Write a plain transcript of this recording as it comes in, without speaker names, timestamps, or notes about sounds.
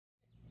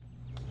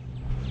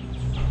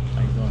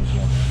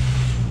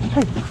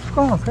Hey,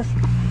 go on, Chris.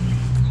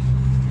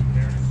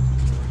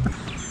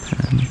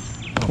 10,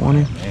 20.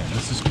 Man,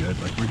 this is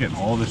good. Like we're getting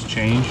all this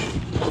change.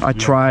 I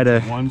try to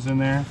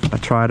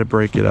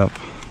break it up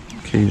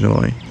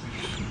occasionally.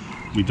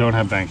 We don't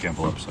have bank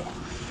envelopes though.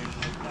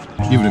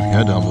 Even if you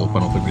had the envelope, I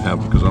don't think we'd have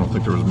it because I don't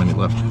think there was many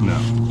left. No.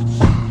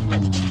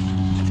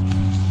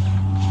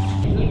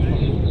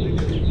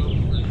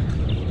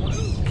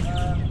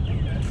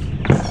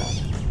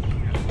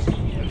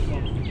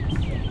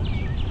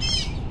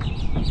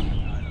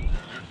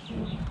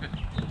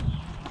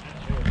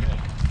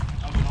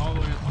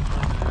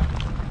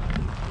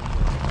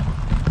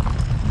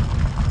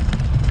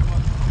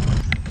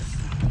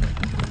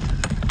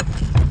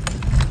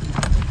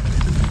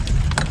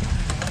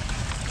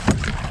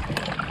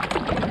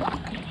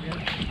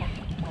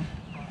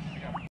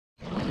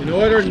 In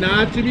order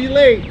not to be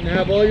late and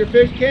have all your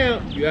fish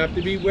count, you have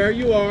to be where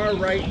you are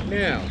right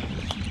now.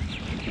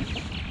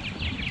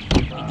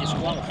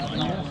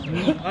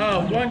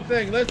 Oh, one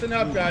thing, listen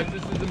up guys,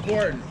 this is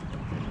important.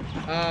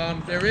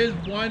 There is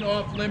one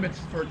off limits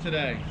for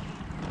today.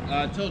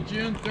 Till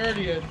June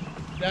 30th,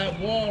 that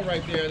wall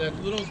right there,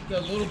 that little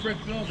brick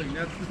building,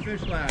 that's the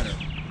fish ladder.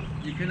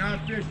 You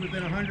cannot fish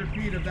within 100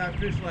 feet of that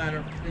fish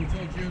ladder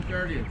until June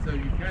 30th, so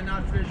you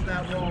cannot fish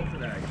that wall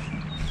today.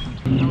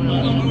 Good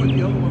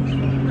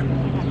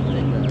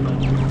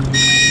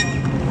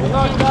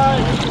luck,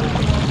 guys.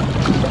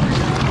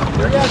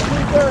 We're at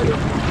 2:30.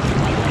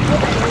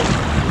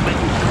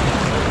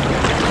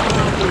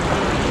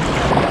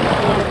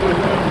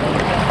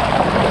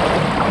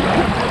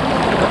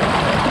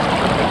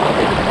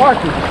 Mark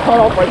is cut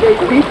off by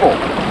 8 people.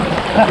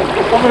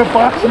 I'm gonna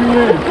box you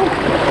in.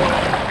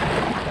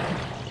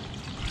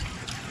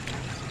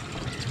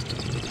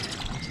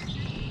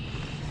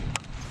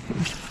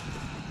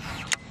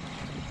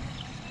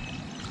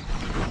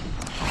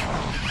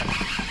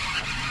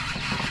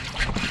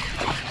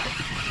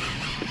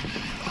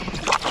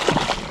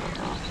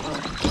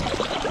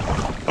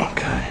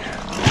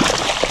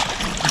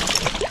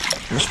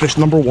 Fish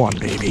number 1,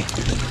 baby.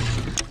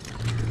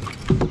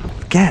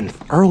 Again,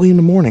 early in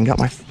the morning, got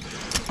my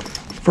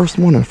first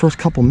one in the first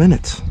couple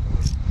minutes.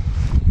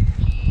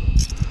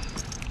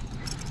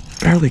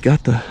 Barely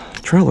got the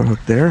trailer hook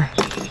there.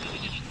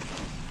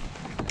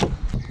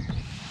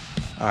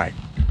 All right,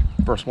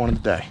 first one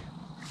of the day.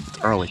 It's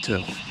early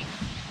too.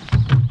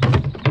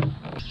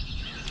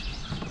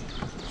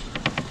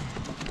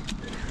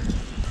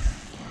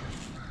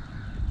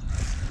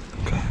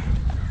 Okay.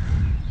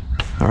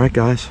 All right,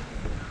 guys.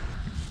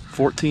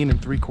 14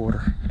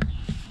 3/4.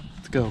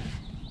 Let's go.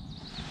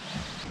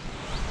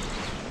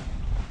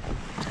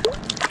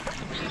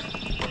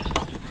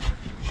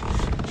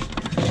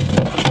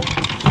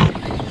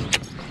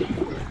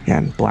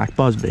 Again, black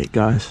buzzbait,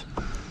 guys.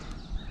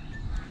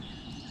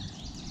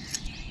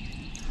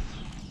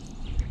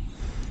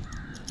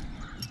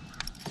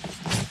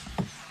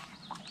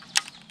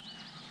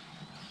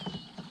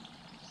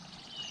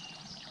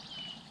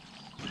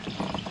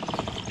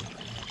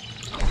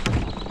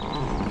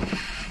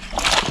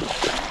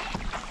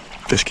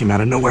 Fish came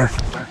out of nowhere.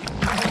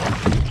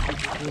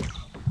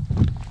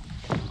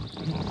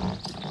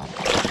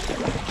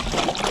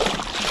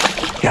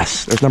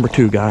 Yes, there's number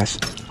 2, guys.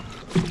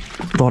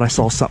 Thought I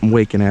saw something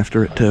waking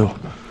after it too. All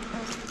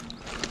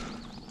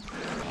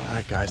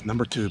right, guys,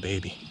 number 2,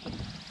 baby.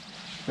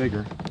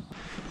 Bigger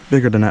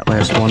than that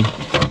last one.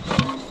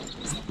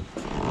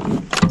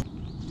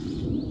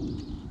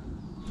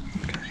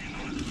 Okay,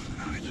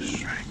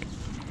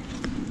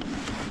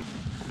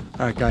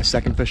 all right, guys,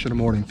 second fish of the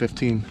morning,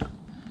 15.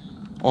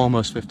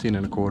 Almost 15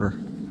 1/4.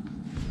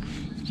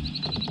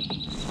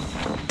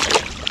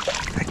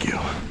 Thank you.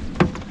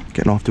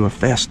 Getting off to a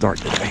fast start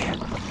today.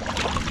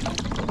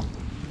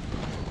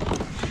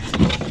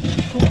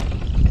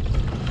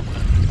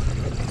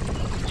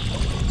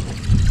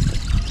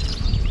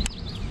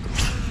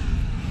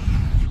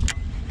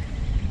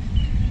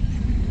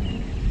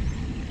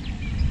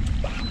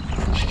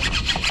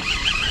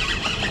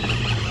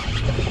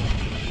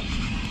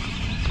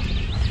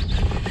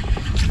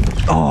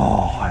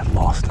 Oh, I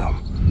lost him.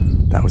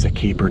 That was a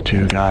keeper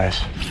too, guys.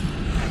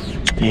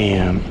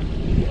 Damn.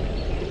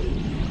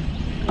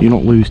 You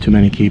don't lose too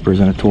many keepers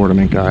in a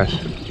tournament, guys.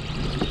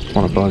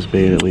 On a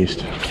buzzbait, at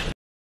least.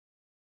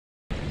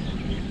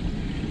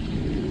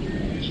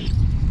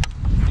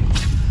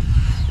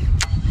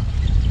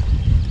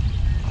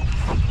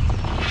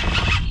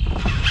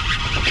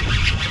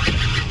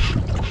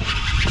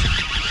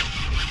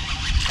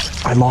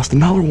 I lost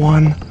another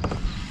one.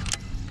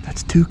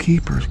 That's 2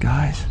 keepers,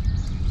 guys.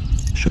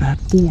 Should have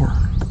had 4.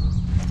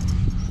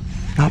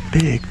 Not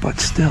big, but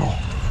still.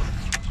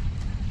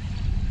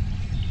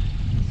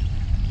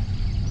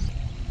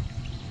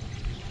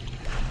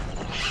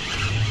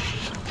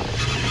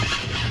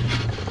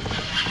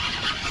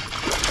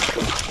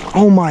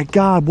 Oh my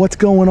God, what's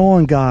going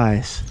on,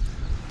 guys?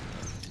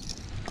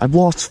 I've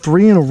lost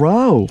 3 in a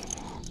row.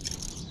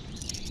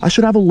 I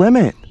should have a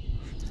limit.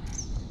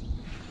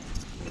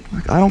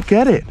 Like, I don't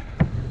get it.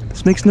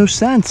 This makes no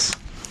sense.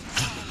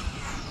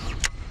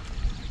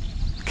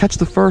 catch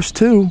the first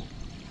two.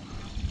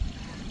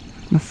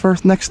 And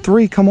the next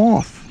three come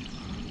off.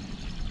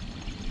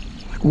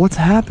 Like, what's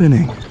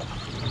happening?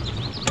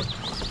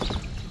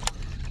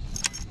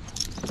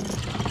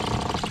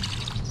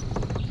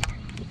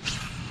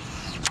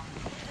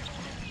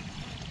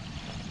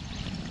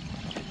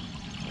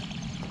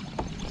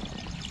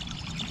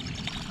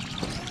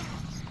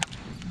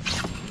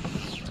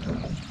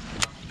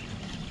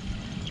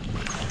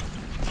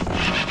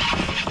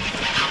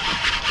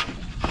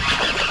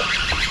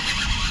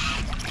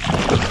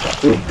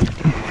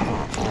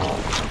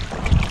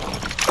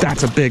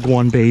 That's a big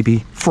one, baby.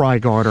 Fry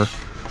garter.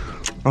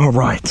 All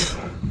right.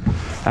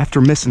 After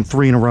missing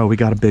 3 in a row, we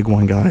got a big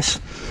one, guys.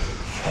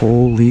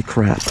 Holy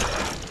crap.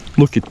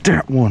 Look at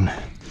that one.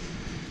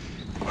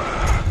 All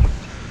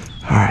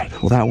right.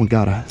 Well, that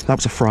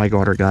was a fry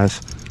garter,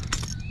 guys.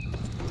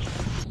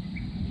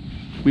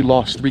 We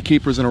lost 3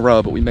 keepers in a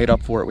row, but we made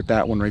up for it with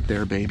that one right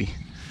there, baby.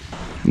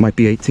 It might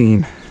be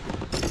 18.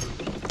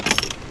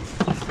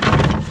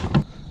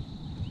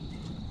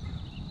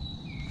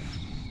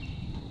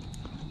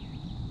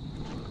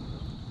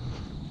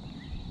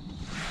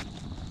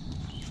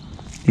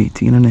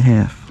 $18 and a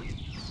half.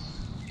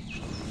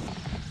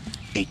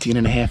 18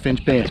 and a half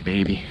inch bass,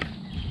 baby.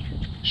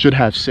 Should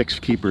have 6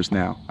 keepers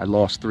now. I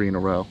lost 3 in a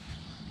row.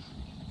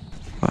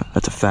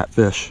 That's a fat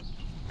fish.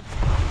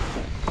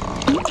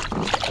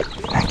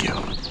 Thank you.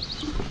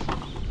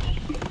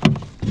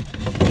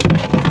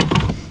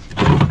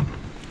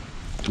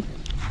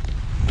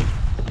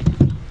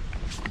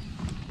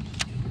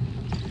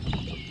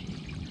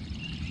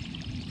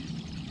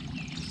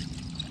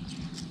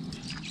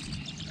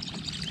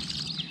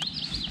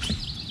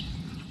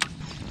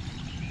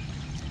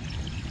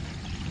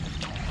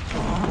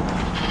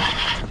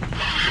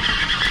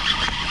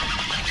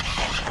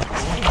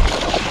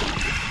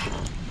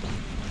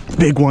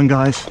 Big one,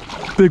 guys.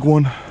 Big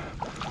one.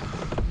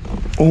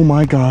 Oh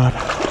my God.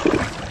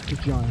 It's a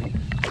giant.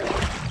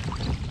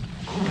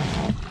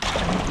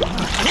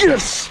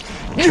 Yes!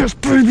 Yes,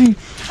 baby!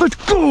 Let's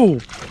go!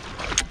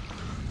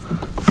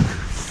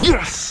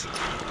 Yes!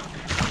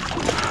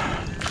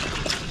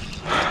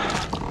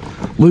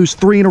 Lose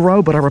 3 in a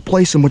row, but I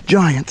replace them with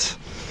giants.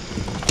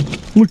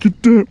 Look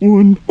at that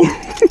one.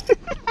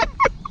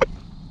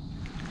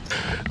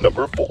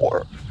 Number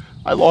 4.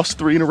 I lost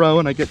 3 in a row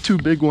and I get 2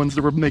 big ones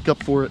to make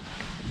up for it.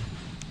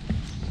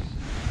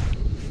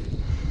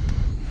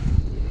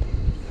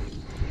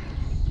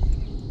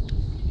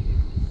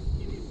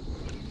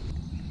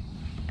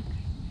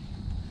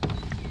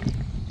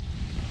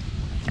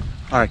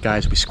 All right,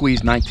 guys, we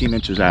squeezed 19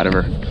 inches out of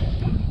her.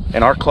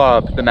 In our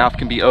club, the mouth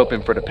can be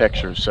open for the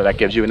pictures, so that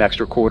gives you an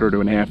extra 1/4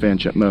 to a 1/2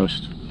 inch at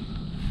most.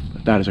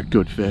 But that is a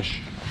good fish.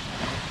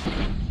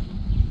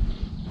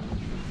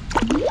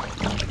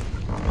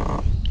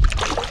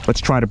 Let's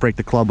try to break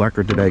the club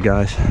record today,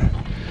 guys.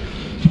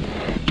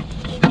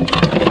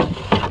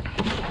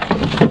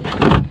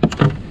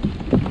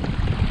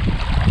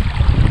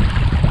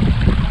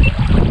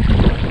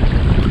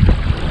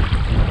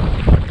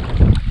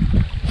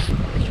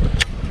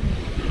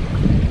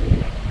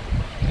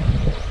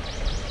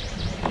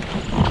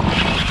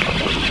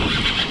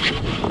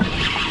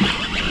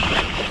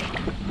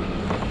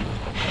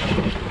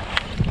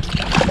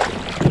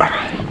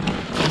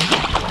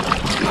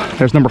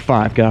 There's number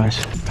 5,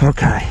 guys.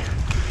 Okay.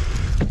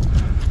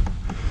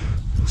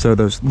 So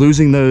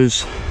losing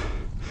those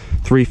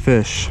 3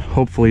 fish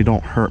hopefully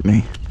don't hurt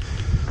me.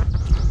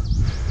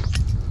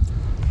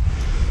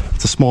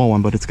 It's a small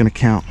one, but it's gonna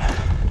count.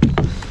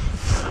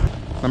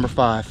 Number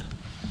 5.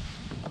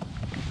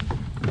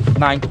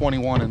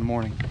 9:21 in the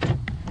morning.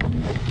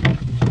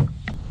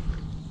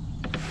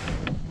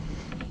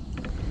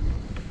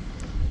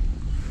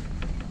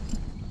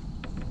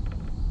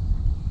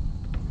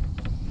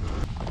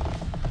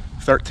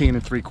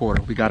 $13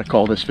 3/4. We got to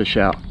call this fish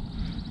out.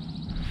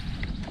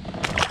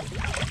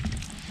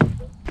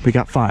 We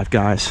got 5,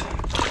 guys.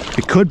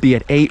 It could be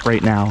at 8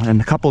 right now, and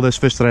a couple of those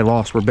fish that I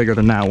lost were bigger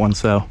than that one,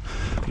 so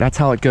that's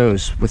how it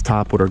goes with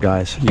topwater,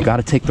 guys. You got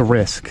to take the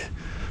risk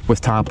with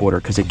topwater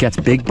because it gets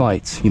big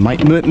bites. You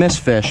might miss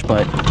fish,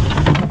 but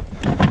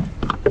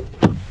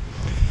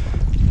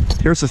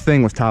here's the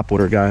thing with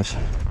topwater, guys.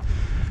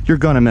 You're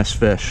gonna miss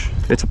fish.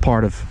 It's a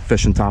part of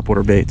fishing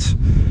topwater baits.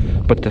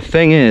 But the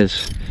thing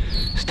is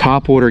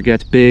topwater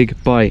gets big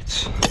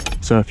bites.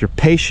 So if you're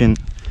patient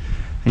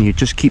and you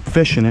just keep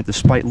fishing it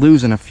despite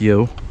losing a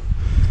few,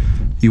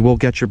 you will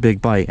get your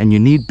big bite. And you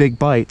need big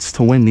bites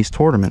to win these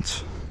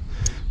tournaments.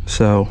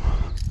 So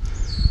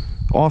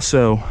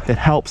also it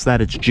helps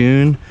that it's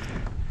June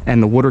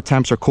and the water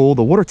temps are cool.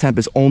 The water temp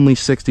is only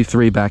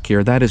 63 back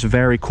here. That is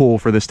very cool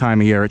for this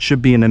time of year. It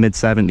should be in the mid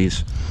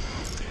 70s,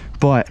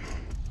 but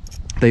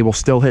they will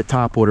still hit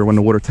topwater when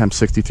the water temp's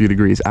 63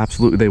 degrees.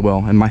 Absolutely they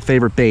will. And my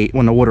favorite bait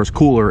when the water's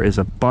cooler is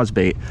a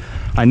buzzbait.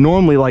 I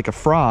normally like a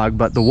frog,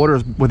 but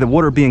with the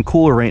water being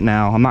cooler right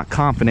now, I'm not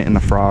confident in the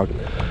frog.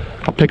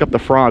 I'll pick up the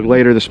frog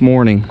later this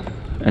morning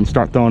and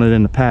start throwing it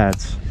in the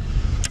pads.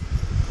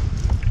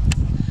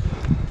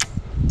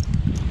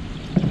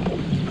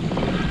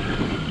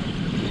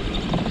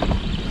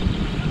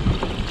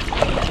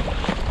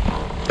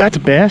 That's a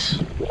bass.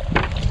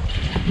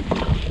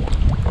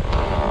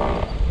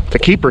 It's a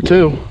keeper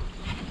too.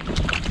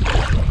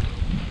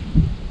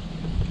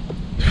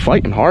 He's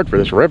fighting hard for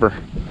this river.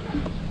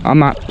 I'm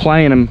not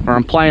playing him, or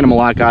I'm playing him a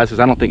lot, guys,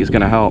 because I don't think he's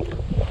gonna help.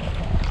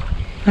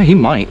 Hey, he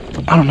might.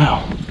 I don't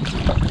know.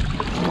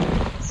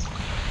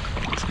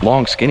 It's a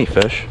long, skinny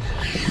fish.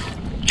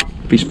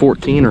 If he's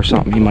 14 or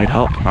something, he might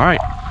help. All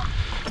right,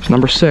 it's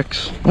number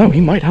 6. Oh,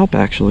 he might help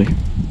actually.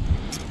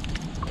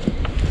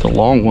 It's a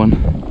long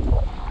one.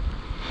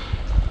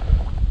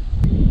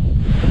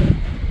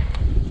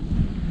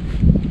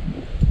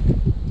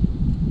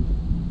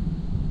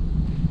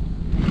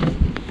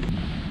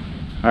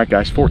 All right,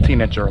 guys,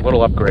 14-incher, a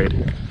little upgrade.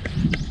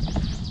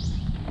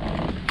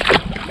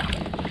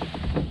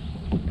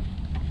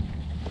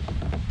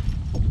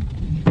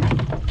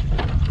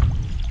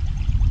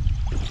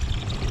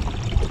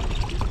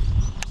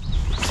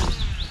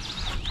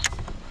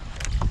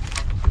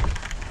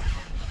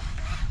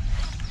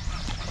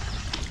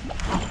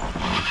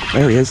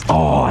 There he is.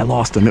 Oh, I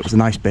lost him. It was a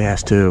nice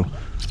bass too.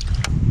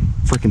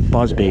 Freaking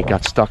buzzbait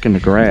got stuck in the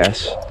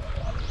grass.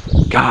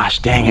 Gosh,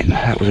 dang it.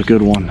 That was a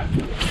good one.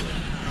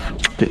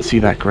 Didn't see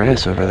that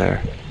grass over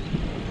there.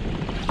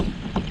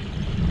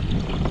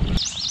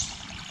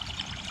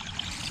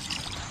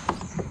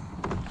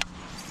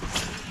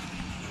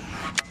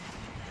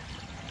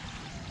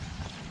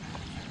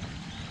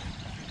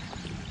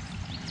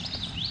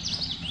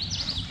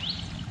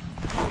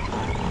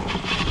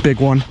 Big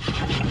one.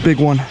 Big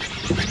one.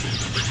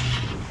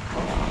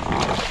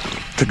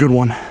 It's a good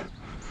one.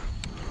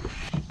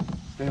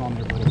 Stay on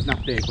there, buddy. It's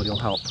not big, but he'll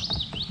help.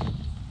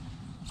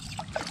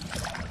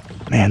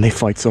 Man, they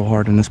fight so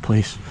hard in this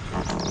place.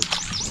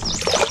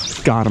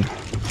 Got him.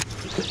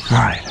 All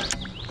right,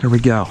 there we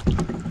go.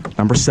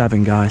 Number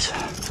 7, guys.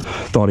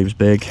 Thought he was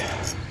big.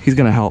 He's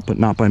gonna help, but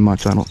not by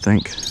much, I don't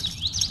think.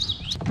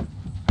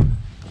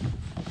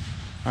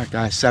 All right,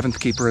 guys, 7th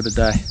keeper of the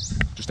day.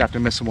 Just after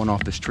missing one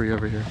off this tree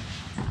over here.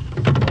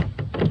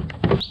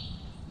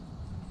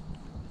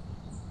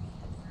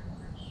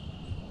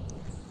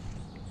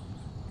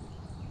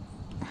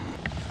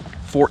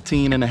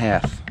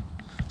 $14.5.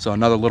 So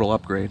another little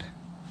upgrade.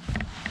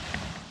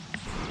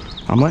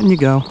 I'm letting you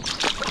go.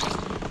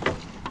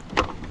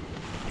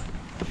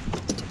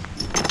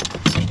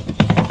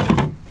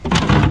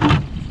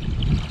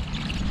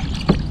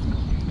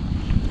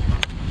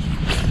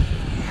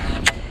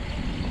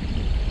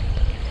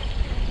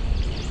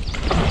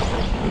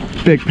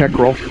 Big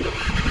pickerel.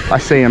 I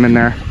see him in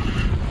there.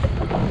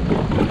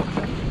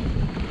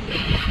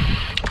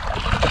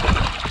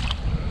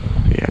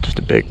 Yeah, just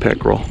a big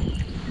pickerel.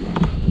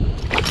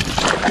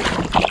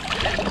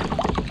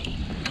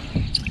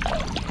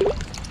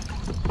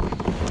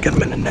 Get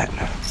him in the net.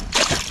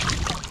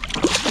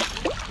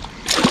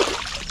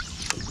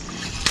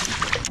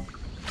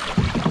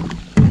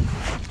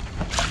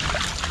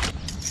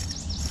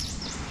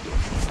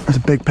 There's a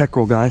big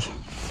pickerel, guys.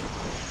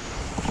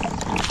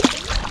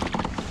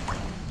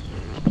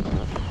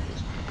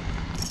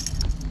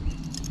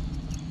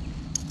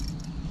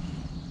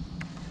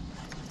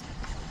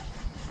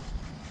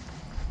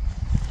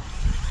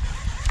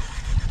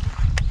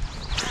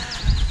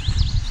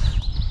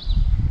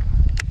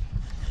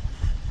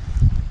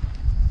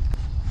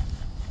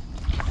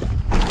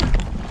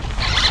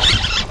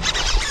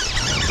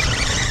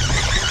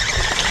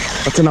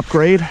 That's an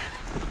upgrade.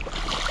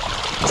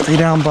 Stay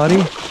down, buddy.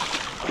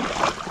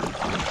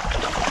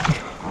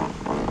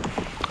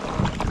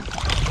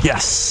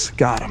 Yes,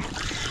 got him.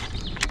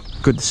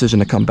 Good decision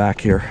to come back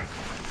here.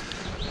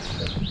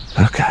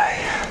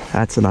 Okay,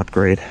 that's an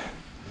upgrade.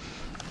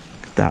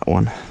 That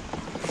one.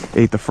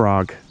 Ate the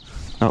frog.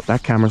 Oh,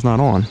 that camera's not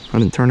on. I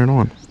didn't turn it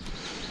on.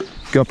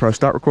 GoPro,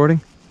 start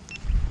recording.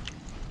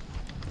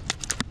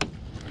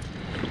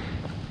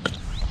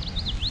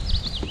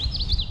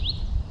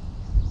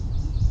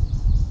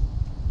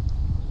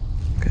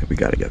 We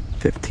got to get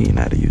 15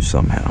 out of you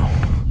somehow.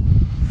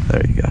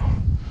 There you go.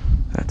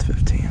 That's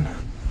 15.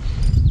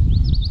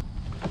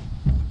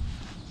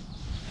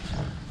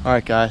 All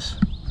right, guys.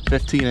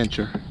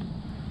 15-incher.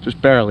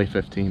 Just barely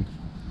 15.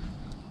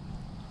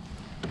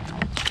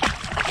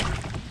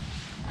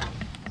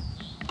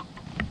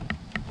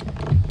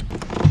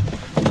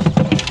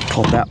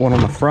 Caught that one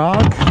on the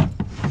frog.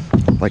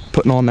 Like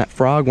putting on that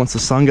frog once the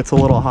sun gets a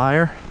little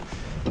higher.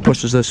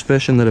 Pushes those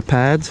fish into the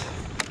pads.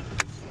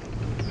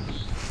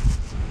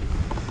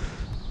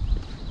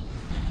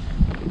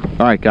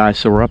 All right, guys,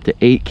 so we're up to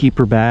 8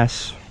 keeper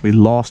bass. We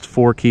lost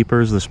 4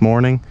 keepers this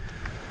morning.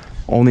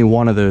 Only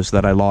one of those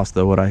that I lost,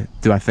 though, I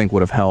think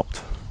would have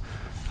helped.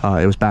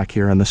 It was back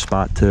here in this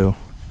spot too.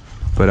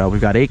 But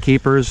we've got 8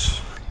 keepers,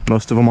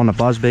 most of them on the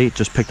buzzbait.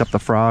 Just picked up the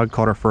frog,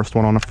 caught our first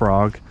one on a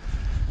frog.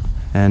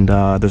 And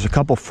there's a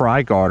couple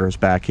fry garters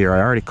back here.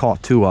 I already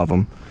caught 2 of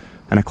them,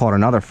 and I caught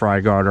another fry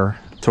garter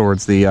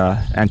towards the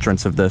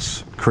entrance of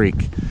this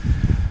creek.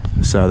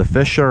 So the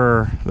fish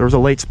there was a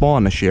late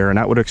spawn this year, and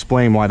that would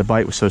explain why the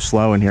bite was so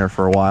slow in here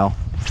for a while.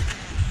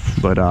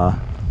 But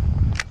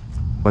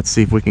let's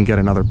see if we can get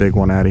another big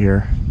one out of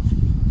here.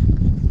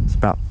 It's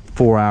about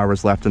 4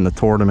 hours left in the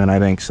tournament, I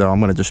think, so I'm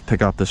gonna just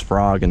pick up this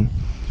frog and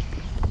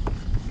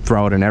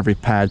throw it in every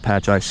pad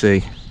patch I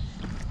see.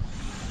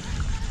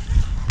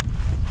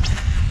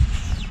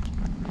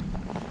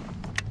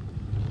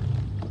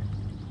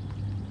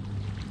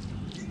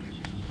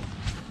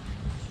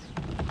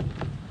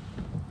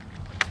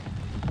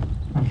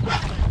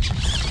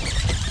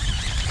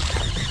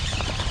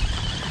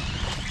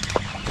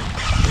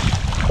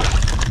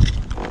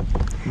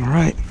 All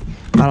right,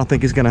 I don't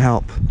think he's gonna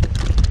help.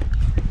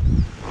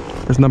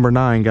 There's number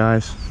 9,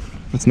 guys.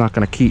 It's not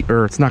gonna keep,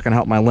 or it's not gonna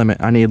help my limit.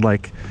 I need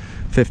like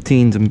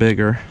 15s and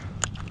bigger.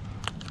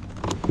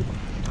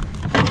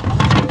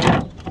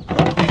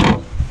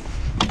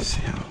 Let's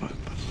see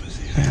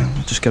yeah,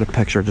 I'll just get a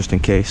picture just in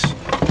case.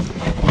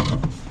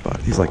 But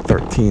he's like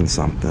 13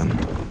 something.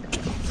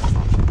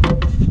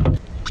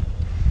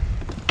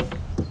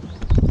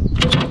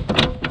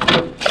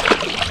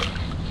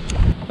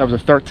 That was a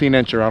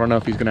 13-incher. I don't know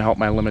if he's gonna help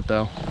my limit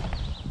though.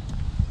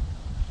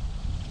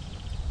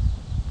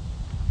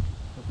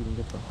 Hope we can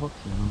get the hook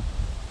in.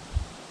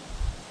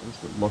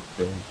 This would look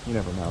big. You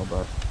never know,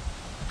 but.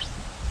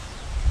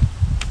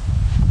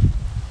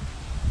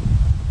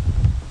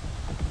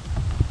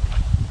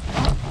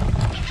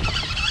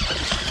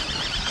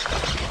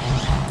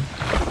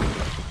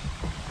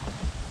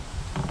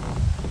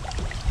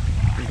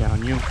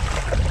 Down you.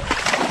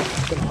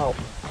 It's gonna help.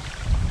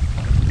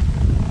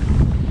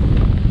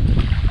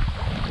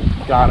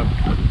 Got him.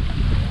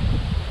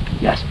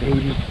 Yes,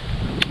 baby.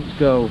 Let's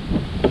go.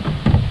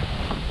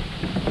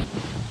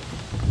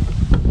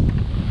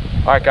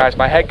 Alright guys,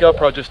 my head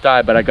GoPro just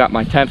died, but I got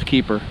my 10th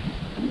keeper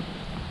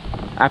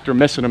after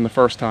missing him the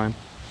first time.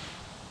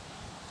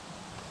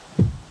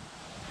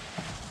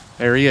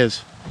 There he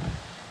is.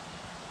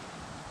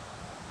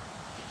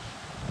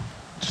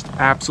 Just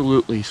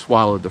absolutely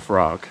swallowed the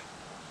frog.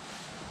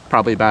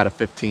 Probably about a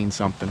 15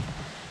 something.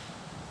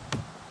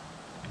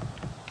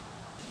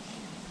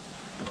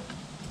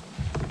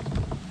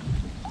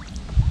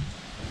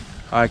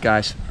 Alright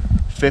guys,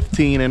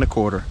 15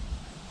 1/4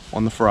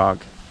 on the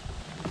frog.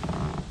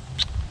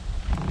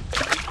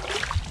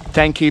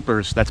 10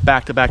 keepers. That's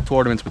back-to-back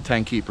tournaments with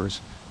 10 keepers.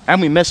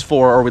 And we missed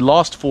 4, or we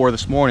lost 4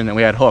 this morning that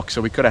we had hooks,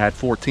 so we could have had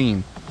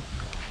 14.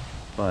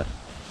 But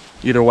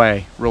either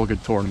way, real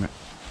good tournament.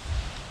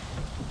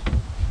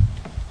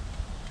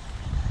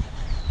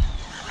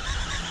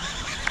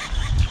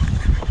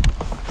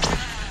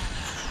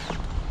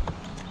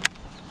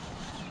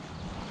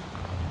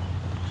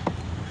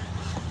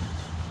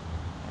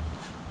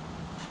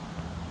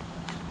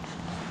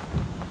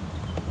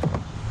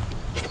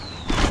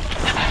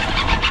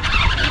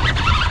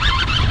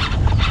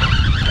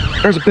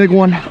 There's a big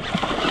one.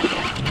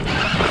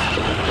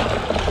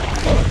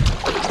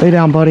 Stay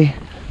down, buddy.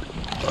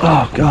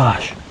 Oh,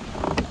 gosh.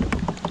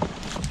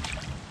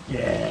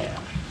 Yeah.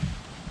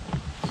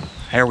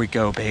 There we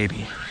go,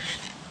 baby.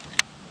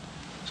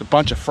 There's a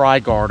bunch of fry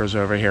garters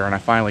over here, and I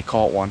finally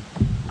caught one.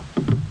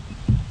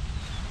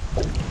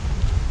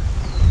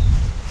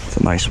 It's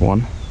a nice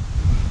one.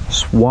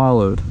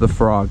 Swallowed the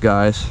frog,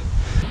 guys.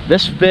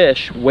 This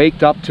fish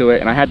waked up to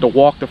it, and I had to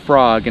walk the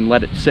frog and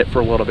let it sit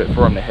for a little bit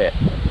for him to hit.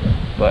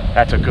 But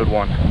that's a good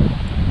one.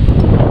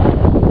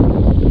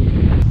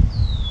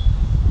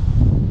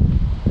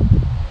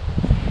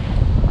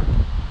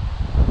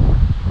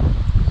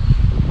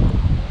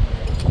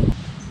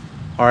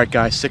 All right,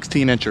 guys,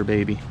 16-incher,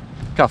 baby.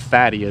 Look how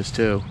fat he is,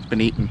 too. He's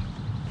been eating.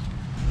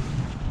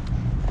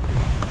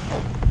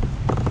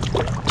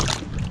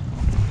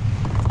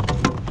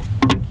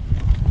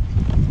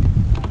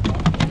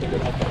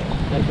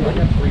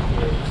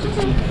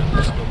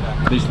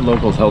 At least the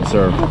locals held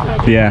serve.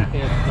 Yeah,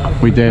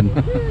 we did.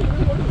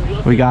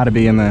 We got to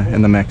be in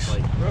the mix.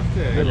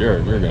 You're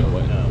gonna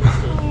win.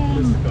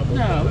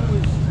 No, it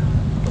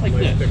was like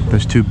this.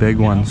 There's 2 big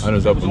ones. I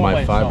was up with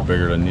my 5 are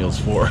bigger than Neil's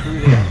 4.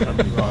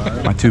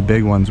 My 2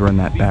 big ones were in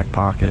that back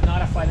pocket.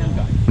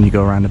 When you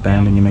go around the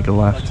bend and you make a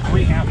left.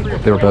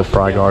 They were both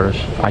fry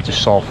garters. I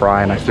just saw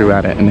fry and I threw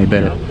at it and they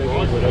bit it.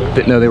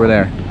 Didn't know they were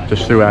there.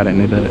 Just threw at it and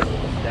they bit it.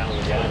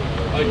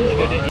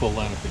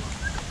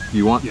 Do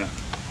you want? Yeah.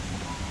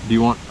 Do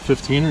you want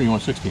 15 or you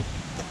want 16?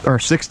 Or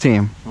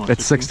 16.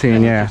 It's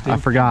 16, yeah. 16? I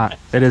forgot.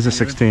 It is a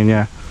 16,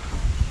 yeah.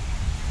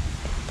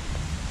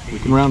 We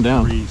can round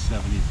down.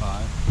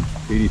 375.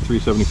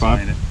 83.75.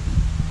 Sign it.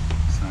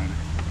 Sign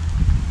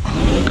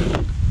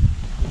it.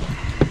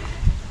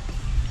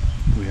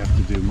 We have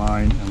to do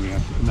mine, and we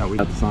have to. No, we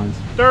got the signs.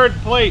 Third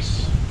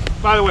place,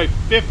 by the way,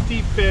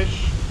 50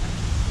 fish,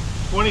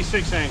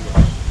 26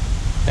 angles.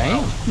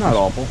 Damn. Not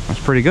awful. That's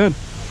pretty good.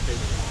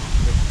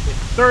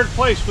 Third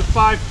place with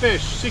 5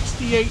 fish,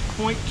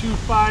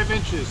 68.25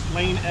 inches,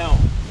 lane L.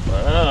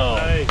 Wow.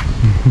 Nice.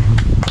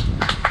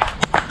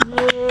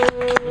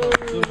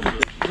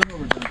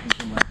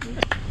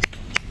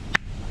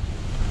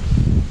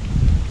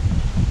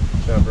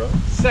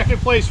 Second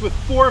place with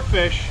 4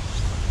 fish.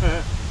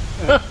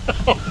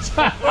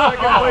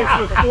 Second place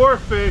with 4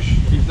 fish.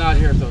 He's not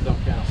here, so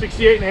don't count.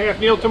 68.5,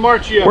 Neil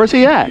Tamarchio. Where's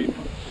he at?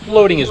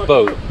 Loading his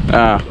boat.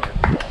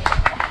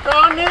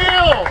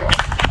 O'Neal!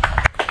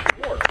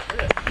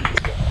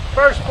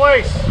 First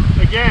place,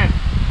 again.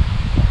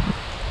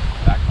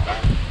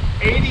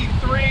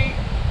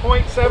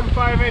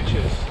 83.75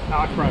 inches.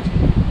 Alex Brunson.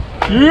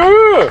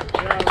 Yeah!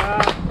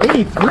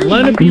 83.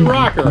 Let it be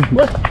rocker.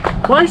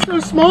 Why so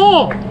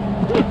small?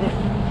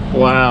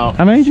 Wow.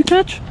 How many did you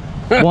catch?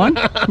 One?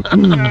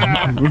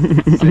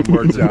 Same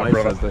words out,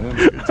 brother.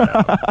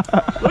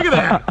 Look at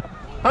that.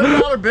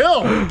 $100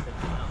 bill.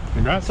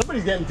 Congrats.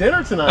 Somebody's getting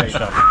dinner tonight. I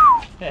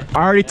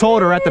already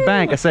told her at the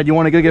bank. I said, you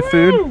want to go get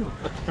food?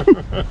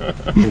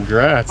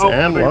 Congrats.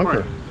 And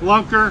lunker.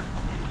 Lunker.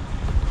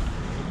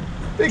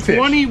 Big fish.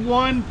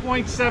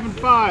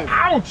 21.75.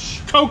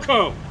 Ouch!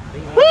 Coco.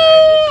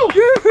 Woo!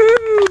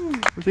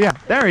 Yeah,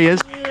 there he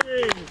is. Way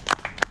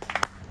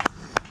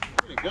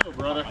to go,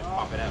 brother.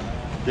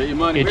 Get your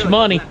money. Get your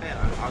money.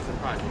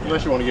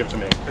 Unless you want to give it to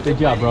me. Good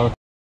job, brother.